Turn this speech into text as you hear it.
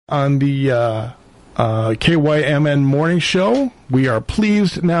on the KYMN Morning Show. We are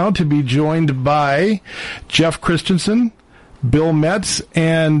pleased now to be joined by Jeff Christenson, Bill Metz,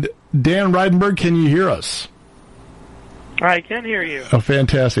 and Dan Reidenberg. Can you hear us? I can hear you. Oh,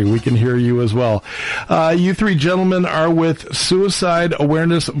 fantastic. We can hear you as well. You three gentlemen are with Suicide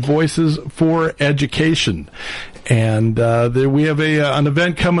Awareness Voices for Education. And we have an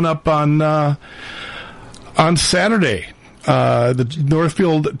event coming up on Saturday, the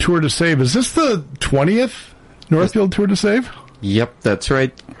Northfield Tour to Save. Is this the 20th Northfield Tour to Save? Yep, that's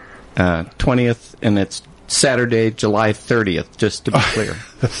right. 20th, and it's Saturday, July 30th, just to be clear.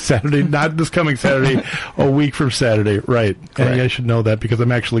 Saturday, not this coming Saturday, a week from Saturday, right. And I should know that because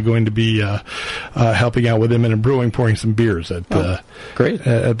I'm actually going to be helping out with him and brewing, pouring some beers at great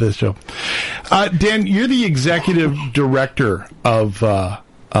at this show. Dan, you're the executive director of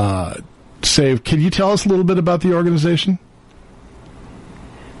SAVE. Can you tell us a little bit about the organization?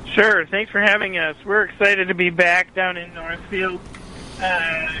 Sure. Thanks for having us. We're excited to be back down in Northfield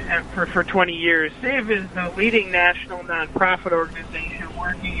for 20 years. SAVE is the leading national nonprofit organization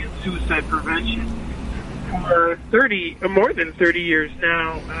working in suicide prevention. For more than 30 years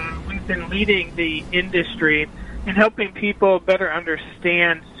now, we've been leading the industry in helping people better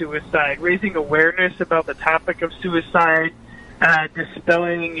understand suicide, raising awareness about the topic of suicide,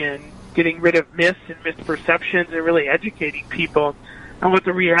 dispelling and getting rid of myths and misperceptions, and really educating people on what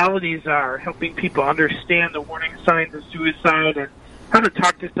the realities are, helping people understand the warning signs of suicide and how to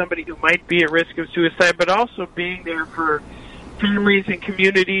talk to somebody who might be at risk of suicide, but also being there for families and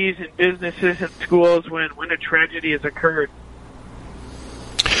communities and businesses and schools when a tragedy has occurred.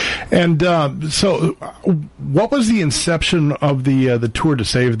 And so what was the inception of the Tour to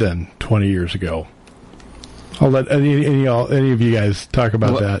Save then, 20 years ago? I'll let any of you guys talk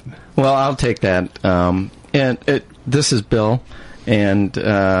about that. Well, I'll take that. This is Bill, and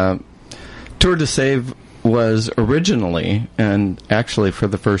Tour to Save was originally, and actually for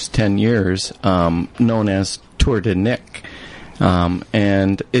the first 10 years, known as Tour de Nick.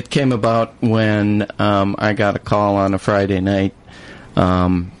 And it came about when I got a call on a Friday night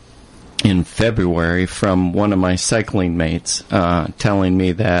in February from one of my cycling mates telling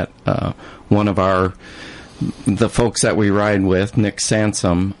me that one of the folks that we ride with, Nick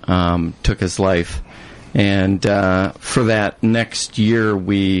Sansom, took his life. And for that next year,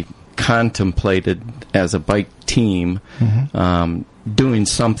 we contemplated as a bike team doing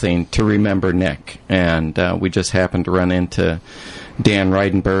something to remember Nick. And we just happened to run into Dan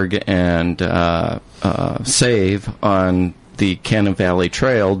Reidenberg and SAVE on the Cannon Valley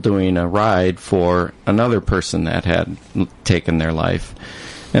Trail doing a ride for another person that had taken their life.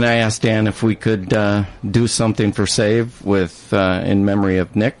 And I asked Dan if we could do something for SAVE with in memory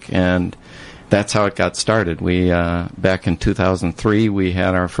of Nick, and that's how it got started. We back in 2003, we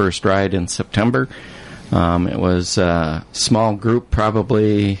had our first ride in September. It was a small group,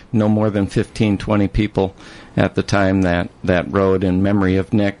 probably no more than 15, 20 people at the time that rode in memory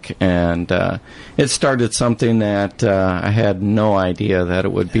of Nick. And it started something that I had no idea that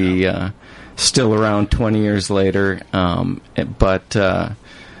it would be still around 20 years later. But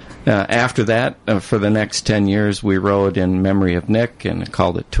after that, for the next 10 years, we rode in memory of Nick and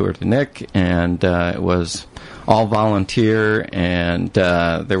called it Tour de Nick. And it was all volunteer, and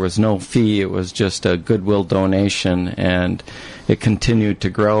there was no fee. It was just a goodwill donation, and it continued to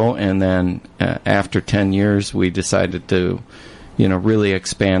grow. And then after 10 years, we decided to, really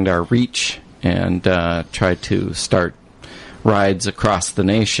expand our reach and try to start rides across the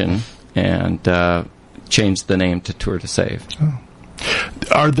nation and change the name to Tour to Save. Oh.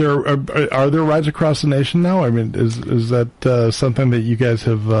 Are there rides across the nation now? I mean, is that something that you guys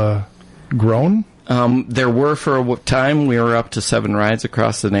have grown? There were for a time. We were up to 7 rides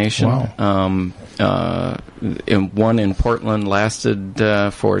across the nation. Wow. One in Portland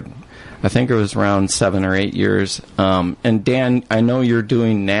lasted for, I think it was around 7 or 8 years. And Dan, I know you're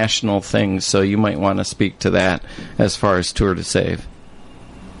doing national things, so you might want to speak to that as far as Tour to Save.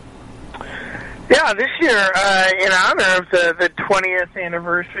 Yeah, this year, in honor of the 20th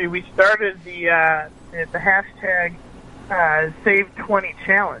anniversary, we started the hashtag Save 20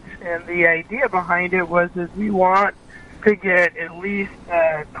 Challenge. And the idea behind it was that we want to get at least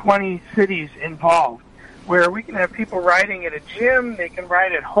 20 cities involved, where we can have people riding at a gym, they can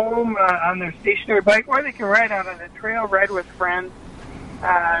ride at home on their stationary bike, or they can ride out on a trail, ride with friends.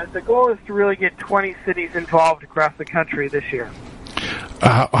 The goal is to really get 20 cities involved across the country this year.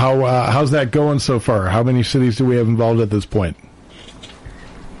 How's that going so far? How many cities do we have involved at this point?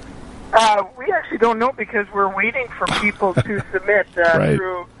 We actually don't know because we're waiting for people to submit right.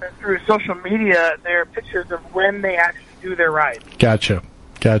 through social media their pictures of when they actually do their ride. Gotcha.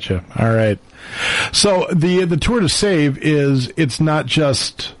 Gotcha. All right. So the Tour to Save it's not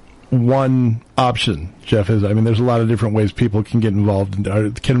just one option, Jeff. There's a lot of different ways people can get involved. There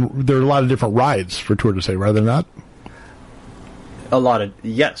are a lot of different rides for Tour to Save, are there not?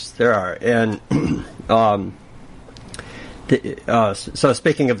 Yes, there are. And so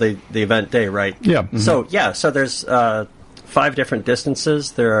speaking of the event day, right? Yeah. Mm-hmm. So there's 5 different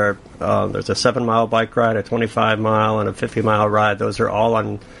distances. There's a 7-mile bike ride, a 25-mile, and a 50-mile ride. Those are all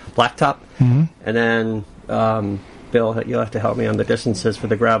on blacktop. Mm-hmm. And then Bill, you'll have to help me on the distances for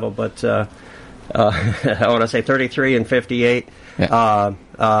the gravel, but I want to say 33 and 58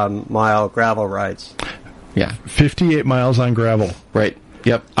 mile gravel rides. Yeah, 58 miles on gravel. Right.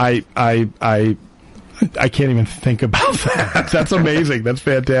 Yep. I can't even think about that. That's amazing. That's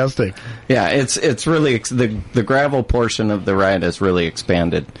fantastic. Yeah, it's really the gravel portion of the ride has really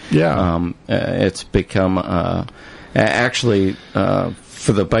expanded. Yeah. It's become actually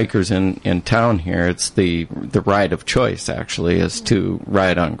for the bikers in town here, it's the ride of choice. Actually, is to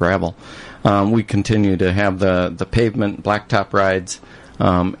ride on gravel. We continue to have the pavement blacktop rides.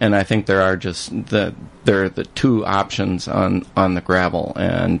 And I think there are there are the 2 options on the gravel,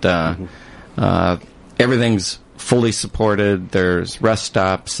 and everything's fully supported. There's rest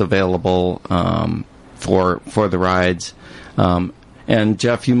stops available for the rides. And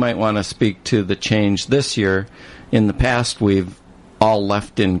Jeff, you might want to speak to the change this year. In the past, we've all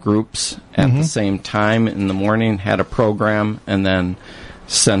left in groups at the same time in the morning, had a program, and then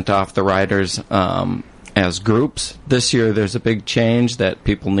sent off the riders as groups. This year there's a big change that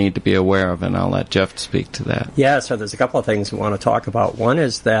people need to be aware of, and I'll let Jeff speak to that. Yeah, so there's a couple of things we want to talk about. One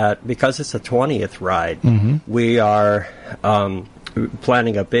is that because it's a 20th ride, we are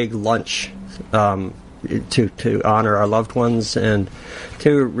planning a big lunch to honor our loved ones and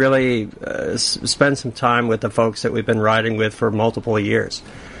to really spend some time with the folks that we've been riding with for multiple years.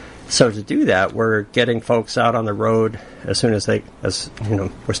 So to do that, we're getting folks out on the road as soon as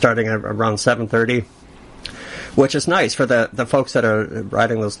we're starting at around 7:30, which is nice for the folks that are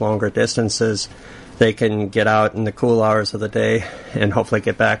riding those longer distances. They can get out in the cool hours of the day and hopefully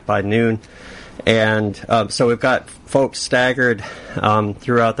get back by noon. And so we've got folks staggered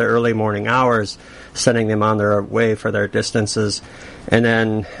throughout the early morning hours, sending them on their way for their distances. And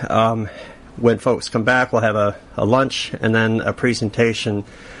then when folks come back, we'll have a lunch and then a presentation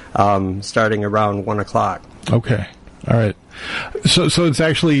starting around 1 o'clock. Okay. All right. So it's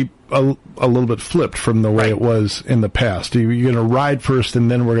actually a little bit flipped from the way it was in the past. You're going to ride first,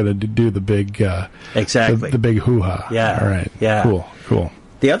 and then we're going to do the big exactly the big hoo-ha. Yeah. All right. Yeah. Cool.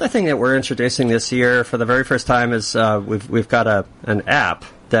 The other thing that we're introducing this year for the very first time is we've got an app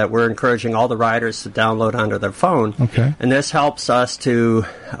that we're encouraging all the riders to download onto their phone. Okay. And this helps us to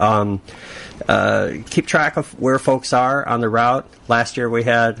keep track of where folks are on the route. Last year we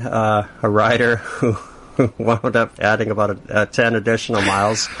had a rider who wound up adding about 10 additional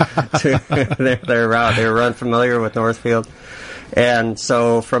miles to their route. They were unfamiliar with Northfield. And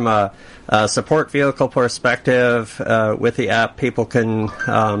so from a support vehicle perspective, with the app, people can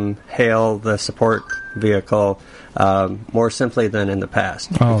hail the support vehicle more simply than in the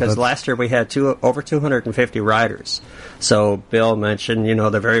past. Because last year we had over 250 riders. So Bill mentioned,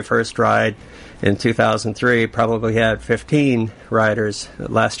 the very first ride in 2003 probably had 15 riders.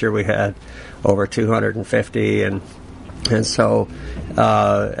 Last year we had over 250, and so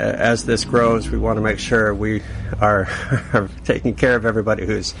as this grows, we want to make sure we are taking care of everybody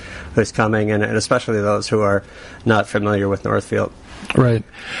who's coming, and especially those who are not familiar with Northfield. Right.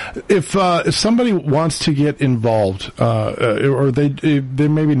 If somebody wants to get involved, or they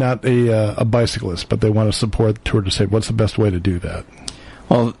maybe not a bicyclist, but they want to support Tour to Save, what's the best way to do that?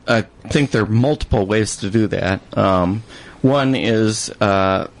 Well, I think there are multiple ways to do that. One is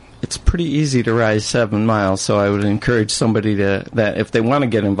it's pretty easy to ride 7 miles, so I would encourage somebody that if they want to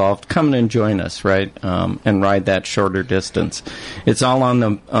get involved, come and join us, right, and ride that shorter distance. It's all on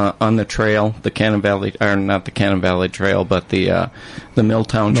the trail, the Cannon Valley, or not the Cannon Valley Trail, but the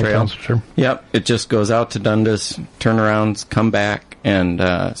Milltown Trail. Sure. Yep, it just goes out to Dundas, turnarounds, come back, and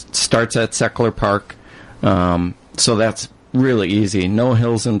starts at Sechler Park. So that's really easy. No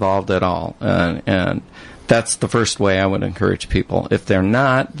hills involved at all, and that's the first way I would encourage people. If they're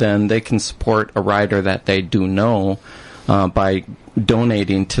not, then they can support a rider that they do know by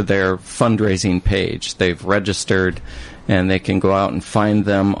donating to their fundraising page. They've registered, and they can go out and find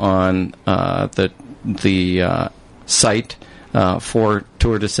them on the site for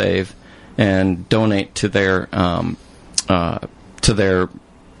Tour to Save and donate to their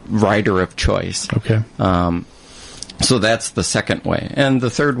rider of choice. Okay. So that's the second way. And the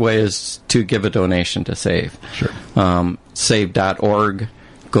third way is to give a donation to Save. Sure. Save.org.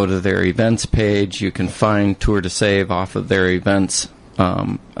 go to their events page. You can find Tour to Save off of their events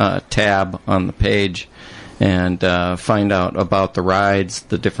tab on the page, and find out about the rides,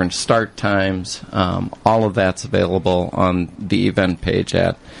 the different start times. All of that's available on the event page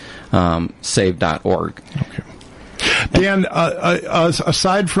at save.org. Okay. Dan,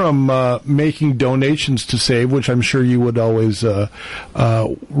 aside from making donations to Save, which I'm sure you would always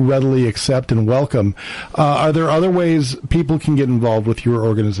readily accept and welcome, are there other ways people can get involved with your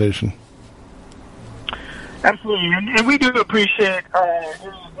organization? Absolutely, and we do appreciate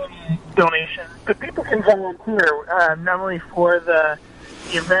any donations. But people can volunteer, not only for the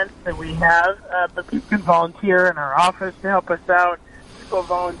events that we have, but people can volunteer in our office to help us out. People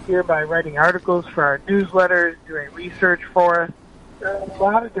volunteer by writing articles for our newsletters, doing research for us. There are a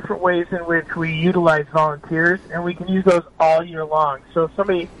lot of different ways in which we utilize volunteers, and we can use those all year long. So if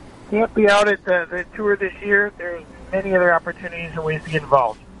somebody can't be out at the tour this year, there's many other opportunities and ways to get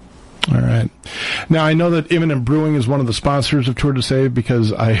involved. All right. Now, I know that Imminent Brewing is one of the sponsors of Tour to Save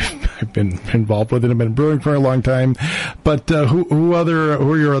because I've been involved with it. I've been brewing for a long time. But who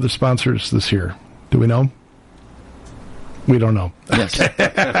are your other sponsors this year? Do we know? We don't know. Yes.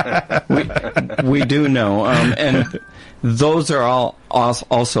 we do know. And those are all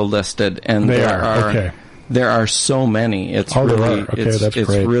also listed. And there are so many. It's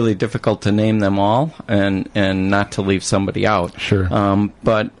really difficult to name them all and not to leave somebody out. Sure.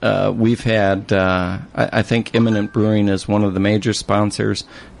 But we've had, I think Imminent Brewing is one of the major sponsors.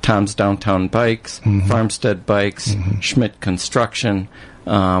 Tom's Downtown Bikes, Farmstead Bikes, Schmidt Construction.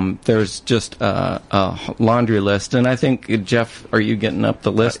 There's just a laundry list. And I think, Jeff, are you getting up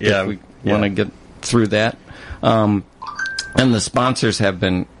the list? Yeah. If we want to get through that. And the sponsors have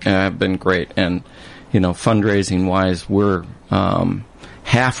been great. And fundraising wise, we're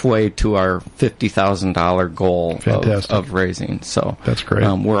halfway to our $50,000 goal of raising. So that's great.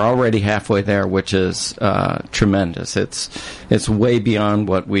 We're already halfway there, which is tremendous. It's way beyond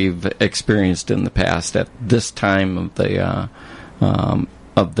what we've experienced in the past at this time of the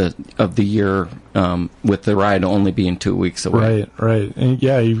year, with the ride only being 2 weeks away. Right. And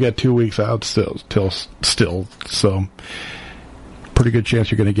you've got 2 weeks out still. So pretty good chance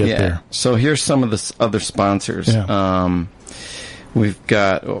you're going to get there. So here's some of the other sponsors. Yeah. We've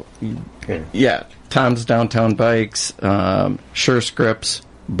got Tom's Downtown Bikes, SureScripts,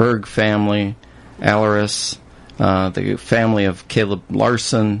 Berg Family, Alaris, the family of Caleb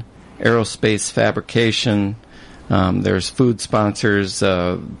Larson, Aerospace Fabrication. There's food sponsors,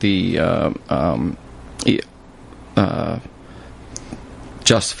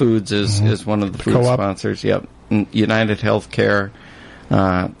 Just Foods is one of the food Co-op sponsors. Yep. United Healthcare,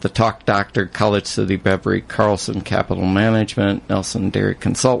 the Talk Doctor, College City Beverly, Carlson Capital Management, Nelson Dairy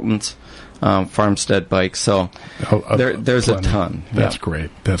Consultants, Farmstead Bikes. So there's plenty. A ton. That's great.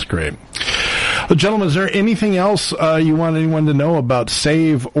 Well, gentlemen, is there anything else you want anyone to know about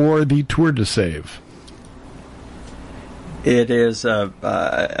Save or the Tour to Save? It is,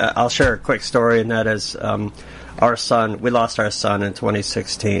 I'll share a quick story, and that is our son. We lost our son in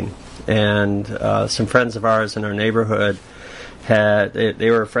 2016, and some friends of ours in our neighborhood they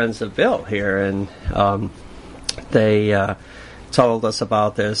were friends of Bill here, and they told us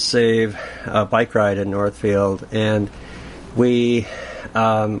about this Save bike ride in Northfield, and we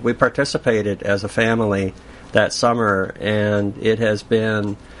participated as a family that summer, and it has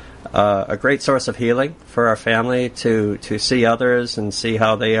been a great source of healing for our family to see others and see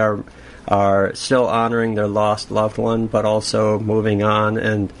how they are still honoring their lost loved one, but also moving on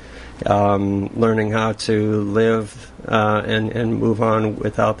and learning how to live and move on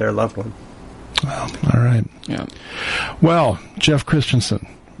without their loved one. Well, all right. Yeah. Well, Jeff Christenson,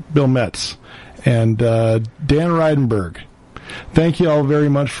 Bill Metz, and Dan Reidenberg, thank you all very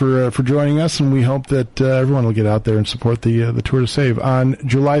much for joining us, and we hope that everyone will get out there and support the Tour to Save on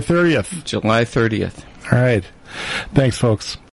July 30th. July 30th. All right. Thanks, folks.